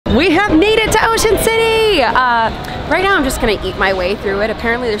We have made it to Ocean City! Right now I'm just gonna eat my way through it.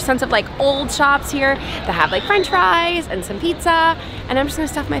 Apparently there's tons of like old shops here that have like french fries and some pizza, and I'm just gonna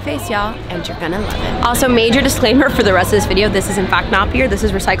stuff my face, y'all, and you're gonna love it. Also, major disclaimer for the rest of this video, this is in fact not beer, this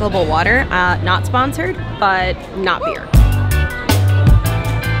is recyclable water. Not sponsored, but not beer.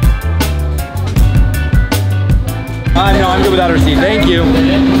 No, I'm good without a receipt, thank you.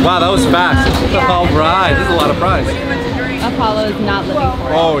 Wow, that was fast. All right, this is a lot of fries. Apollo is not looking for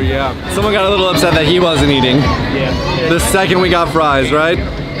it. Oh yeah. Someone got a little upset that he wasn't eating. Yeah. The second we got fries, right?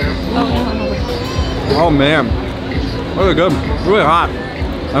 Oh man. Really good. Really hot.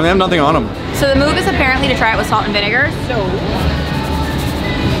 I mean, they have nothing on them. So the move is apparently to try it with salt and vinegar. So,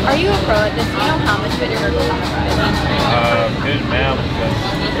 are you a pro at this? Do you know how much vinegar goes on the fries? Good amount,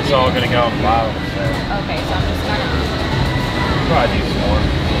 because it's all gonna go on flour. Okay, so I'm just gonna probably do some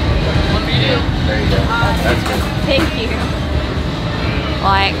more. There you go. That's good. Thank you.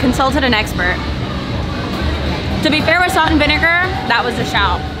 Well, I consulted an expert. To be fair, with salt and vinegar, that was a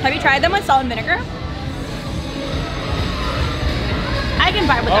shout. Have you tried them with salt and vinegar? I can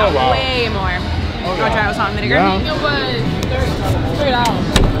vibe with that way more. You want to try it with salt and vinegar?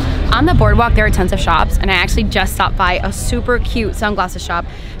 Yeah. On the boardwalk, there are tons of shops, and I actually just stopped by a super cute sunglasses shop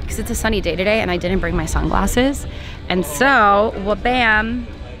because it's a sunny day today, and I didn't bring my sunglasses. And so, bam!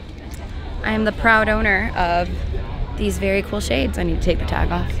 I am the proud owner of these very cool shades. I need to take the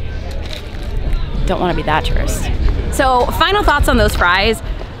tag off. Don't want to be that tourist. So final thoughts on those fries.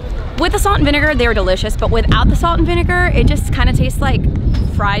 With the salt and vinegar, they were delicious, but without the salt and vinegar, it just kind of tastes like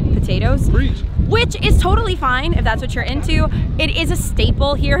fried potatoes. Preach. Which is totally fine if that's what you're into. It is a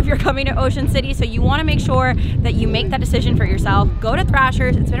staple here if you're coming to Ocean City, so you want to make sure that you make that decision for yourself. Go to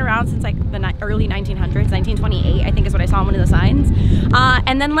Thrasher's. It's been around since like the early 1900s, 1928, I think is what I saw on one of the signs.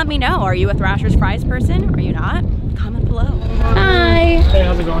 And then let me know, are you a Thrasher's fries person? Are you not? Comment below. Hi. Hey,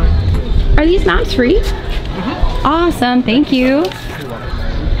 how's it going? Are these maps free? Mm-hmm. Awesome, thank you.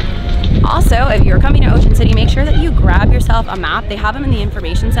 Also, if you're coming to Ocean City, make sure that you grab yourself a map. They have them in the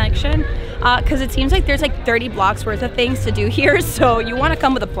information section because it seems like there's like 30 blocks worth of things to do here, so you want to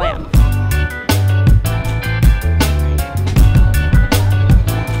come with a plan.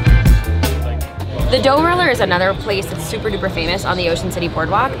 The Dough Roller is another place that's super duper famous on the Ocean City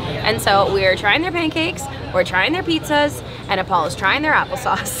Boardwalk, and so we're trying their pancakes, we're trying their pizzas, and Apollo's trying their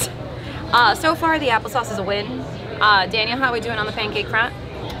applesauce. So far, the applesauce is a win. Daniel, how are we doing on the pancake front?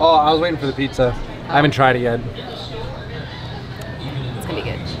 Oh, I was waiting for the pizza. I haven't tried it yet. It's gonna be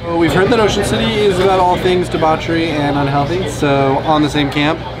good. Well, we've heard that Ocean City is about all things debauchery and unhealthy, so on the same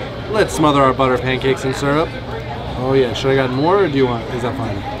camp, let's smother our butter pancakes in syrup. Oh yeah, should I got more or do you want, is that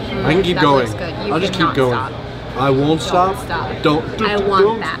fine? I can keep that going. Looks good. You I'll just keep cannot going. Stop. I won't stop. Don't. I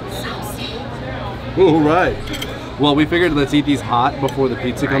want that sauce. All right. Well, we figured let's eat these hot before the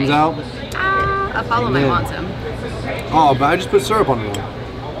pizza comes out. Apollo might want some. Oh, but I just put syrup on it.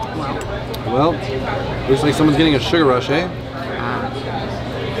 Well, looks like someone's getting a sugar rush, eh?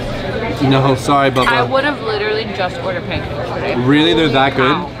 No, sorry, Bubba. I would have literally just ordered pancakes today. Really? They're that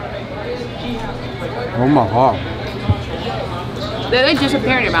good? Wow. Oh my god. They like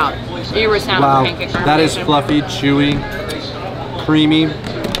disappear in your mouth. You were sound Wow, the pancake. that is fluffy, chewy, creamy.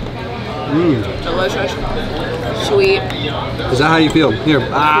 Mmm. Delicious. Sweet. Is that how you feel? Here.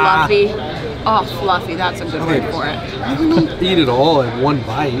 Fluffy. Oh, fluffy. That's a good word for it. I don't eat it all in one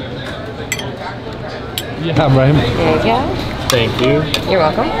bite. Yeah, right. There you go. Thank you. You're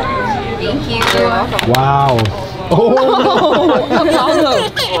welcome. Thank you. You're welcome. Wow. Oh, Apollo.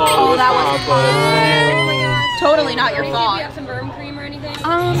 Oh, that was fun. Oh my gosh. Totally not your fault. Do you have some bourbon cream or anything?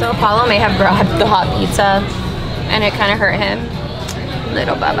 So Apollo may have grabbed the hot pizza and it kind of hurt him.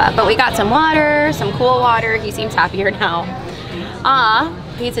 Little Bubba. But we got some water, some cool water. He seems happier now.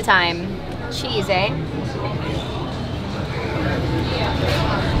 Pizza time. Cheese, eh?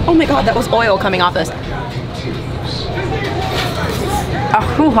 Oh my god, that was oil coming off this. Oh,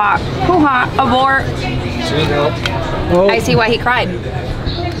 hoo-ha, abort. Oh. I see why he cried.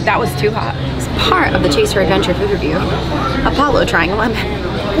 That was too hot. It's part of the Chase for Adventure food review. Apollo trying a lemon.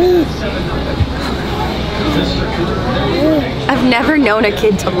 I've never known a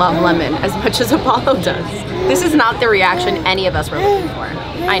kid to love lemon as much as Apollo does. This is not the reaction any of us were looking for.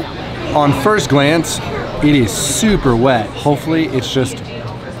 I know. On first glance, it is super wet. Hopefully, it's just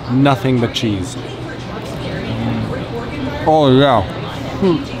nothing but cheese. Oh yeah.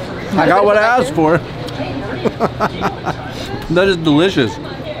 I got what I asked for. That is delicious.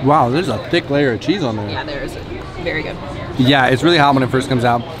 Wow, there's a thick layer of cheese on there. Yeah, there is. Very good. Yeah, it's really hot when it first comes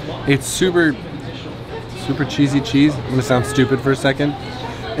out. It's super cheesy cheese. I'm gonna sound stupid for a second.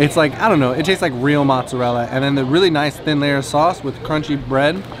 It's like, I don't know, it tastes like real mozzarella, and then the really nice thin layer of sauce with crunchy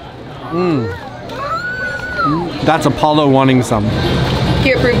bread. That's Apollo wanting some.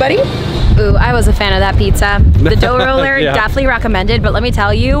 You approve, buddy? Ooh, I was a fan of that pizza. The dough roller, Yeah. definitely recommended, but let me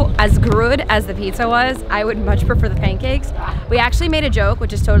tell you, as good as the pizza was, I would much prefer the pancakes. We actually made a joke,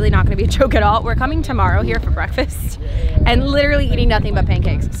 which is totally not gonna be a joke at all. We're coming tomorrow here for breakfast and literally eating nothing but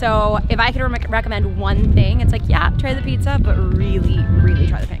pancakes. So if I could recommend one thing, it's like, yeah, try the pizza, but really, really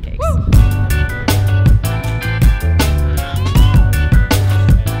try the pancakes.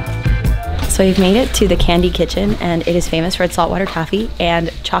 So we've made it to the Candy Kitchen, and it is famous for its saltwater toffee and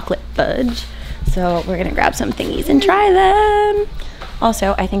chocolate fudge. So we're gonna grab some thingies and try them.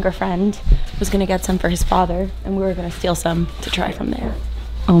 Also, I think our friend was gonna get some for his father, and we were gonna steal some to try from there.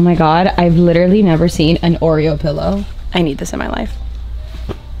 Oh my God, I've literally never seen an Oreo pillow. I need this in my life.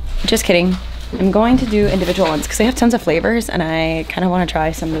 Just kidding. I'm going to do individual ones because they have tons of flavors, and I kind of want to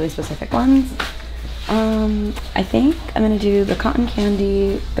try some really specific ones. I think I'm gonna do the cotton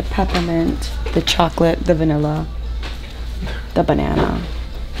candy, the peppermint, the chocolate, the vanilla, the banana.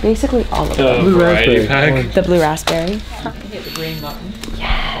 Basically all of them. Blue raspberry pack. The blue raspberry. Hit the green button.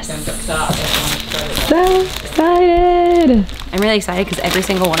 Yes! Start. So excited! I'm really excited because every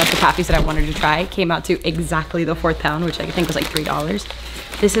single one of the toffees that I wanted to try came out to exactly the 4th pound, which I think was like $3.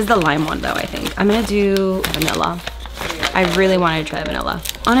 This is the lime one though, I think. I'm gonna do vanilla. I really wanted to try vanilla.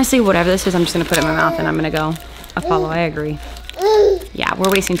 Honestly, whatever this is, I'm just gonna put it in my mouth and I'm gonna go. Apollo, I agree. Yeah,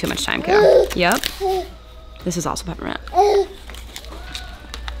 we're wasting too much time, kiddo. Yep. This is also peppermint.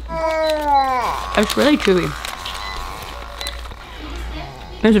 It's really chewy.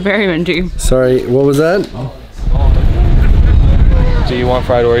 It's very minty. Sorry, what was that? Do you want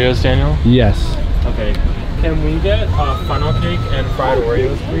fried Oreos, Daniel? Yes. Okay. Can we get funnel cake and fried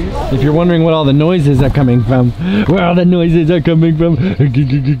Oreos, please? If you're wondering what all the noises are coming from, where all the noises are coming from. I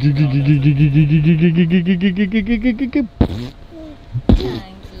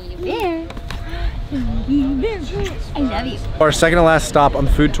love you. Our second to last stop on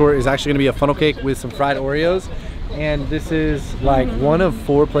the food tour is actually going to be a funnel cake with some fried Oreos. And this is like one of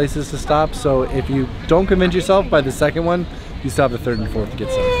 4 places to stop. So if you don't convince yourself by the second one, you still have the 3rd and 4th to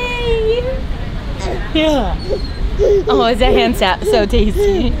get some. Yeah. Oh, is that hand so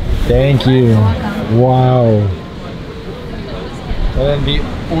tasty? Thank you. Wow. And the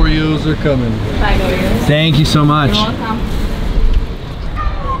Oreos are coming. Fried Oreos. Thank you so much. You're welcome.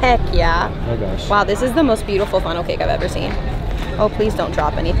 Heck yeah. Oh gosh. Wow, this is the most beautiful funnel cake I've ever seen. Oh, please don't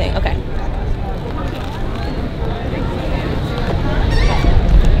drop anything. Okay.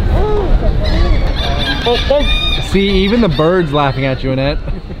 See, even the bird's laughing at you, Annette.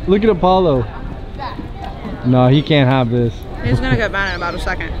 Look at Apollo. No, he can't have this. He's gonna get mad in about a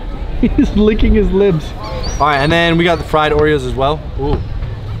second. He's licking his lips. All right, and then we got the fried Oreos as well. Ooh.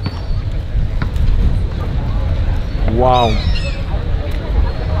 Wow.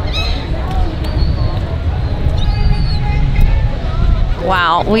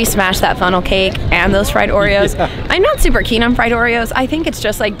 Wow, we smashed that funnel cake and those fried Oreos. Yeah. I'm not super keen on fried Oreos. I think it's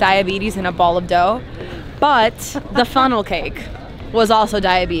just like diabetes in a ball of dough. But the funnel cake was also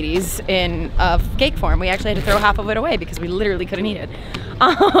diabetes in a cake form. We actually had to throw half of it away because we literally couldn't eat it.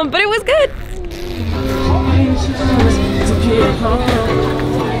 But it was good.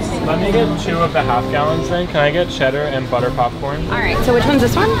 Let me get 2 of the half gallons then. Can I get cheddar and butter popcorn? All right, so which one's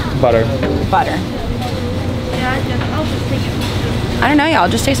this one? Butter. Butter. I don't know, y'all,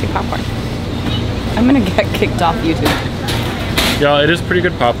 just tastes like popcorn. I'm gonna get kicked off YouTube. Y'all, it is pretty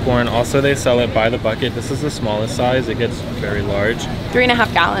good popcorn. Also, they sell it by the bucket. This is the smallest size. It gets very large.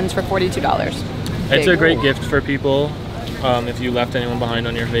 3.5 gallons for $42. It's a great gift for people. If you left anyone behind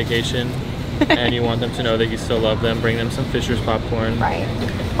on your vacation and you want them to know that you still love them, bring them some Fisher's popcorn. Right.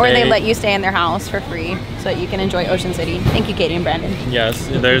 Or they let you stay in their house for free so that you can enjoy Ocean City. Thank you, Katie and Brandon. Yes,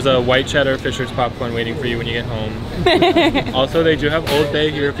 there's a white cheddar Fisher's popcorn waiting for you when you get home. Also, they do have Old Bay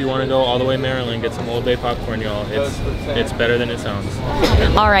here if you want to go all the way Maryland. Get some Old Bay popcorn, y'all. It's better than it sounds.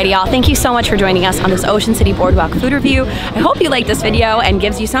 Alrighty, y'all. Thank you so much for joining us on this Ocean City Boardwalk food review. I hope you liked this video and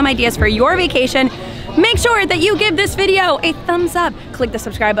gives you some ideas for your vacation. Make sure that you give this video a thumbs up. Click the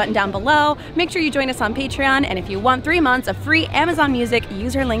subscribe button down below. Make sure you join us on Patreon. And if you want 3 months of free Amazon Music,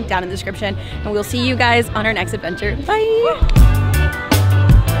 use our link down in the description. And we'll see you guys on our next adventure. Bye.